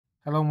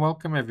Hello and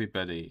welcome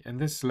everybody. In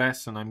this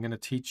lesson, I'm going to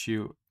teach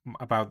you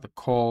about the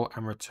call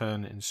and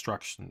return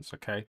instructions,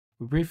 okay?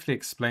 We briefly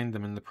explained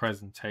them in the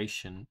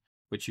presentation,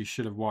 which you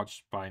should have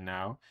watched by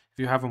now. If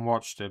you haven't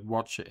watched it,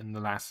 watch it in the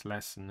last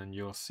lesson and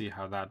you'll see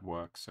how that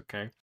works,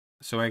 okay?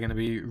 So we're going to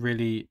be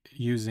really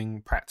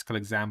using practical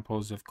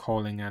examples of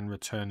calling and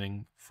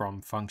returning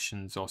from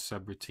functions or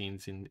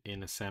subroutines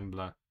in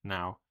assembler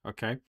now,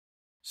 okay?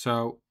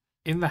 So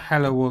in the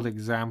hello world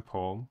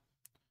example,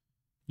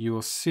 you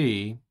will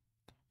see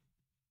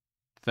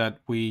that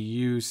we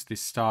use the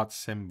start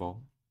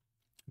symbol.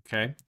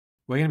 Okay,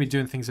 we're going to be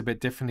doing things a bit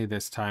differently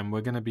this time.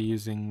 We're going to be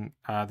using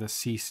the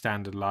C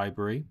standard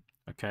library,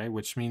 okay,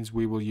 which means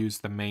we will use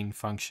the main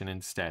function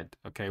instead.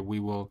 Okay,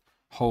 we will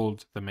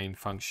hold the main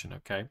function,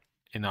 okay,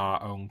 in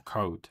our own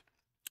code.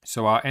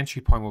 So our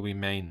entry point will be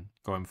main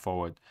going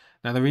forward.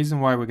 Now the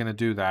reason why we're going to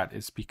do that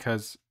is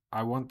because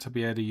I want to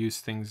be able to use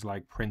things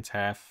like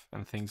printf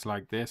and things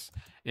like this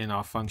in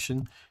our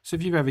function. So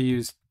if you've ever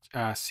used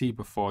C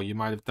before, you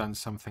might have done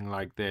something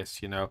like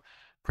this, you know,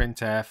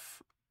 printf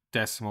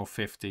decimal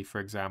 50,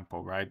 for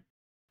example, right?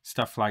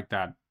 Stuff like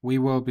that. We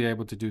will be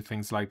able to do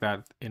things like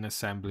that in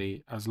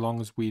assembly as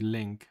long as we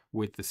link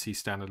with the C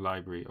standard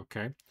library,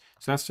 okay?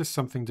 So that's just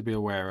something to be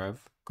aware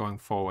of going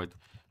forward.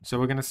 So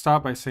we're going to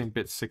start by saying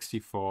bit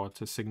 64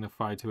 to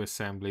signify to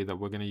assembly that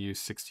we're going to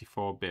use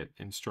 64-bit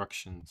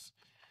instructions.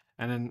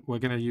 And then we're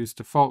going to use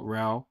default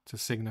rel to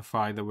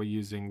signify that we're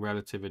using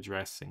relative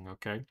addressing,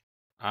 okay?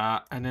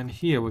 And then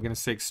here we're going to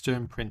say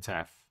extern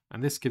printf.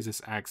 And this gives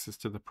us access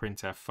to the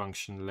printf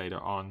function later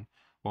on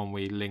when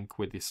we link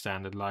with the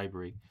standard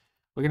library.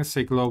 We're going to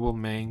say global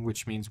main,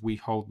 which means we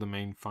hold the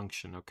main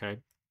function,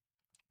 okay?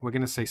 We're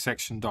going to say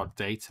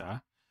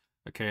section.data,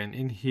 okay? And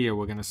in here,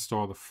 we're going to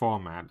store the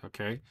format,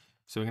 okay?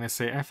 So we're going to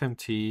say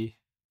fmt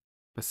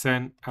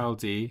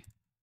 %ld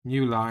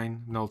new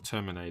line null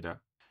terminator,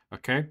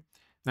 okay?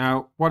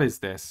 Now, what is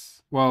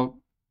this?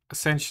 Well,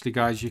 essentially,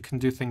 guys, you can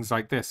do things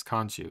like this,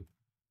 can't you?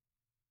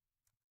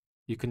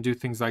 You can do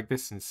things like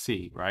this in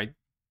C, right?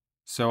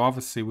 So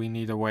obviously we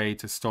need a way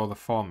to store the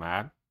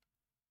format,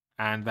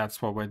 and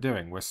that's what we're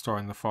doing. We're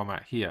storing the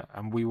format here,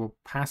 and we will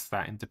pass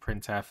that into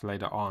printf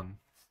later on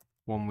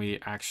when we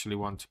actually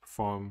want to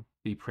perform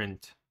the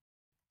print.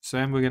 So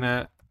then we're going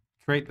to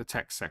create the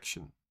text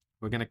section.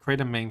 We're going to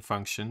create a main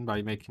function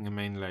by making a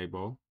main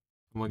label,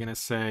 and we're going to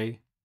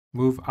say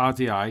move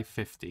RDI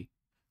 50.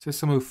 So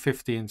this will move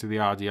 50 into the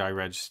RDI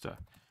register.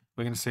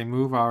 We're going to say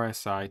move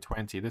RSI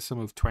 20. This will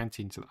move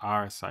 20 into the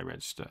RSI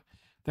register.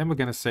 Then we're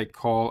going to say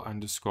call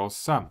underscore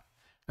sum.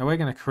 Now we're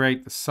going to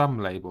create the sum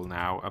label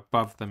now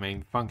above the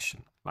main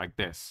function like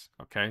this,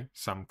 okay?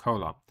 Sum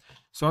colon.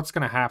 So what's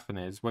going to happen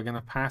is we're going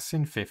to pass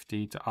in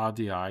 50 to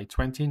RDI,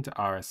 20 into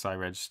RSI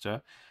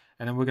register,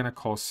 and then we're going to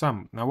call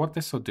sum. Now what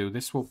this will do,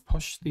 this will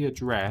push the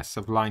address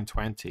of line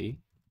 20,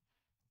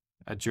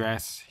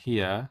 address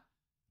here,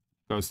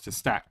 goes to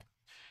stack.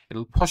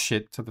 It'll push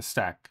it to the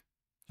stack.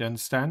 Do you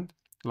understand?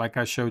 Like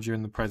I showed you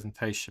in the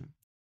presentation.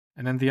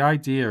 And then the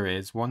idea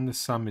is when the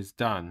sum is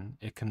done,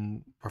 it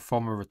can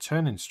perform a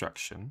return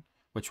instruction,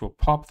 which will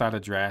pop that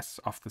address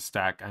off the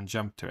stack and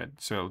jump to it.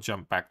 So it'll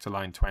jump back to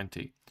line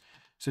 20.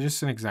 So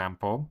just an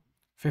example,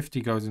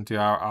 50 goes into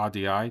our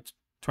RDI,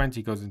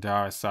 20 goes into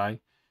RSI.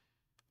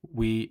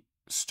 We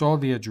store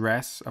the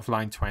address of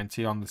line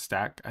 20 on the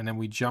stack, and then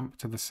we jump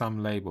to the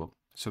sum label.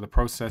 So the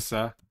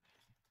processor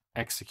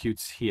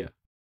executes here.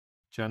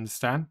 Do you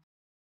understand?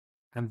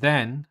 And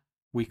then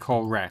we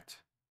call RET.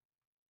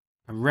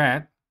 And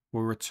RET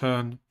will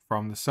return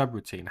from the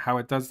subroutine. How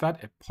it does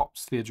that? It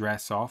pops the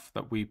address off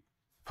that we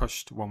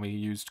pushed when we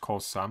used call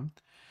sum.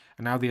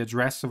 And now the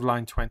address of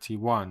line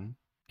 21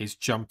 is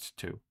jumped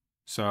to.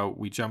 So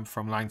we jump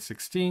from line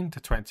 16 to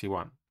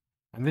 21.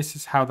 And this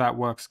is how that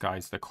works,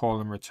 guys, the call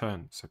and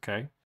returns,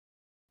 okay?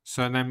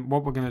 So then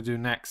what we're going to do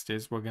next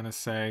is we're going to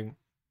say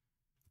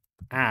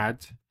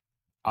add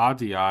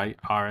RDI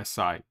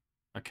RSI,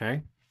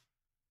 okay?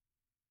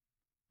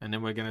 And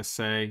then we're going to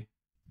say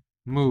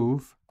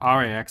move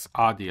RAX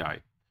RDI.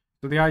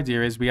 So the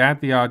idea is we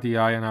add the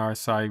RDI and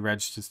RSI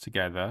registers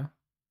together,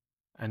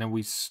 and then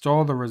we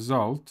store the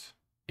result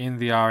in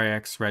the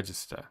RAX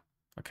register,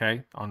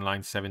 okay, on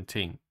line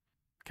 17.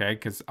 Okay,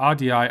 because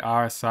RDI,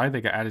 RSI, they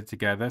get added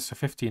together. So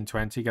 50 and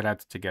 20 get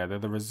added together.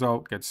 The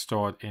result gets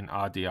stored in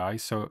RDI.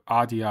 So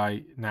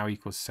RDI now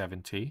equals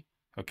 70.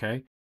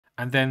 Okay.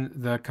 And then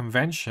the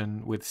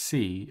convention with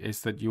C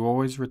is that you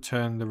always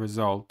return the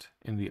result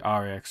in the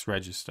RAX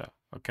register.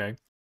 Okay.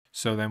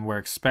 So then we're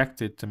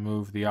expected to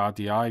move the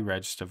RDI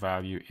register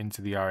value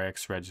into the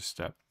RAX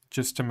register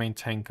just to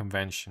maintain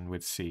convention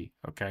with C.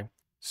 Okay.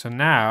 So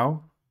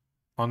now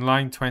on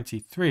line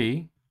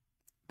 23,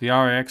 the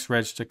RAX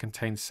register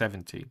contains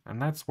 70, and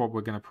that's what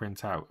we're going to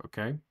print out,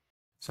 okay?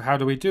 So how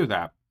do we do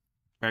that?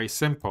 Very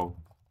simple.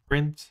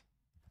 Print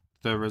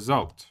the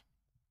result.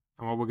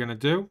 And what we're going to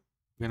do,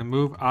 we're going to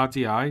move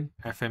RDI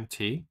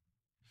FMT.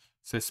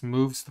 So this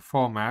moves the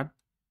format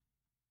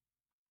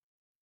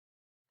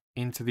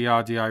into the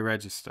RDI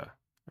register,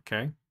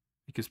 okay?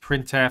 Because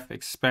printf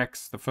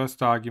expects the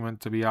first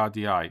argument to be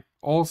RDI.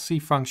 all C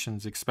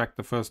functions expect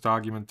the first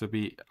argument to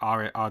be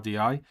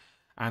RDI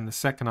and the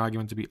second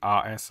argument to be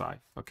RSI,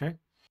 okay?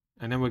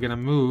 And then we're going to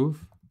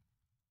move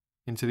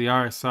into the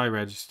RSI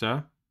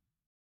register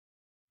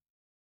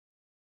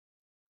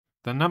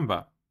the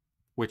number,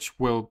 which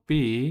will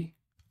be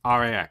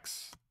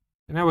RAX.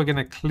 And now we're going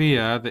to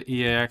clear the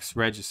EAX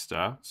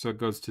register so it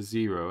goes to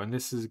 0, and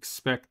this is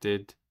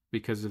expected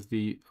because of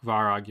the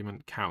var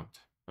argument count,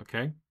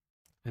 okay?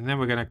 And then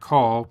we're going to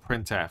call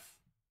printf,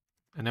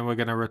 and then we're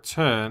going to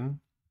return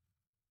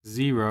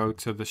 0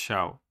 to the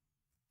shell,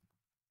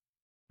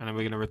 and then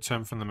we're going to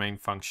return from the main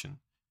function.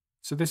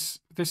 So this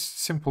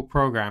simple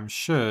program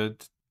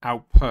should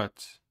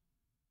output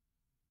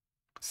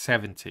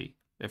 70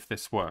 if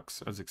this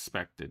works as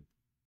expected.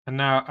 And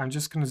now I'm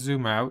just going to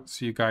zoom out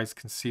so you guys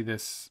can see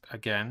this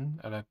again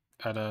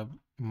at a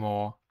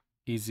more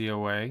easier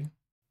way.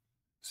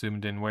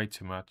 Zoomed in way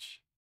too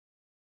much.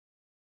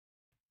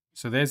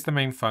 So there's the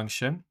main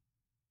function.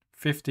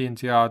 50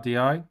 into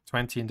RDI,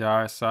 20 into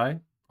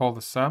RSI, call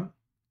the sum,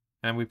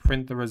 and we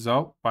print the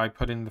result by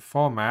putting the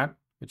format,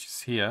 which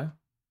is here,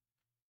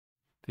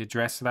 the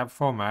address of that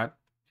format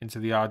into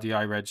the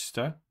RDI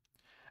register,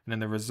 and then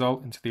the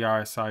result into the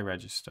RSI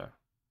register.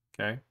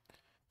 Okay.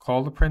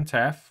 Call the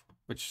printf,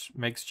 which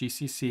makes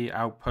GCC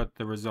output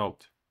the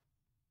result.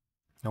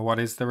 Now what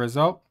is the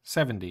result?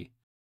 70.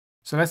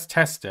 So let's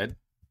test it.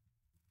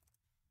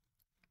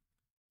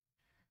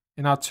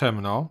 In our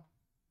terminal,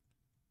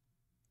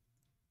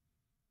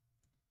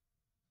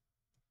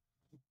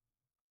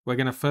 we're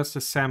going to first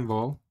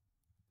assemble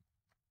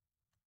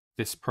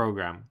this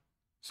program.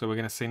 So we're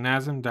going to say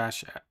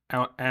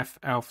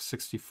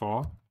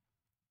nasm-f-elf64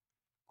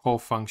 call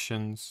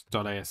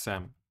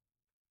functions.asm.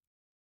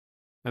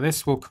 Now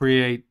this will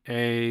create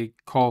a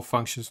call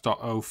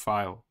functions.o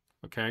file,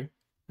 okay?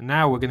 And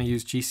now we're going to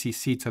use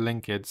GCC to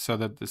link it so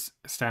that this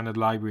standard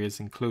library is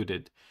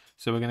included.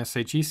 So we're going to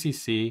say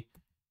gcc-no-pi-o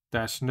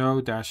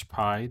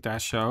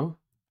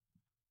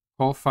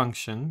call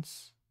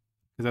functions,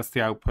 because that's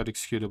the output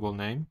executable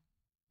name.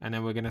 And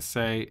then we're going to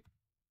say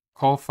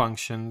call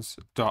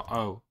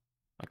functions.o,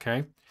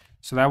 okay?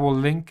 So that will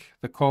link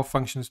the call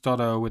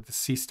functions.o with the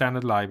C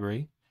standard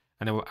library,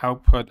 and it will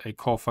output a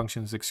call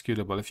functions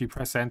executable. If you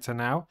press enter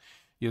now,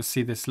 you'll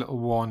see this little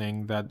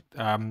warning that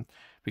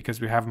because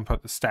we haven't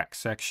put the stack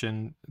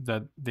section,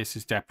 that this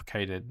is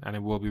deprecated and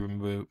it will be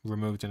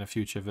removed in a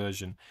future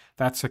version.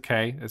 That's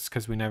okay. It's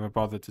because we never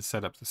bothered to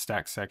set up the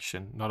stack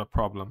section. Not a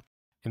problem.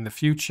 In the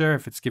future,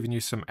 if it's giving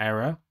you some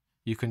error,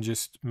 you can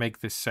just make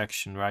this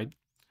section, right?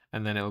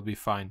 And then it'll be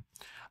fine.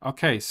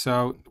 Okay,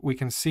 so we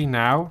can see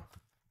now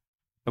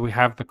that we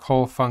have the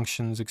call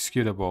functions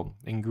executable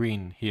in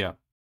green here.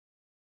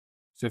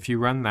 So if you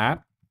run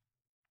that,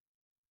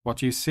 what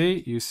do you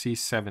see? You see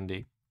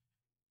 70.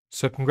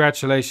 So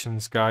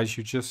congratulations, guys.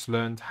 You just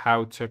learned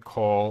how to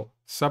call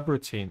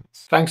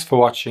subroutines. Thanks for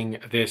watching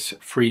this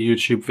free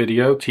YouTube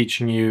video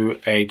teaching you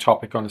a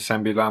topic on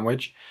assembly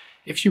language.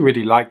 If you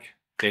really like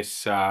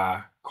this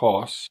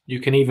course, you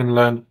can even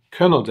learn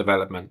kernel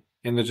development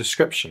in the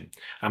description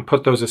and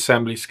put those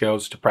assembly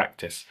skills to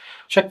practice.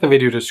 Check the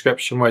video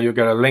description where you'll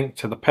get a link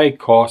to the paid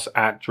course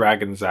at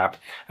Dragon's App,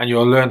 and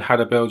you'll learn how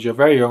to build your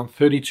very own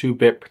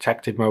 32-bit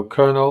protected mode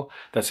kernel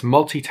that's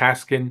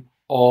multitasking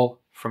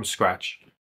all from scratch.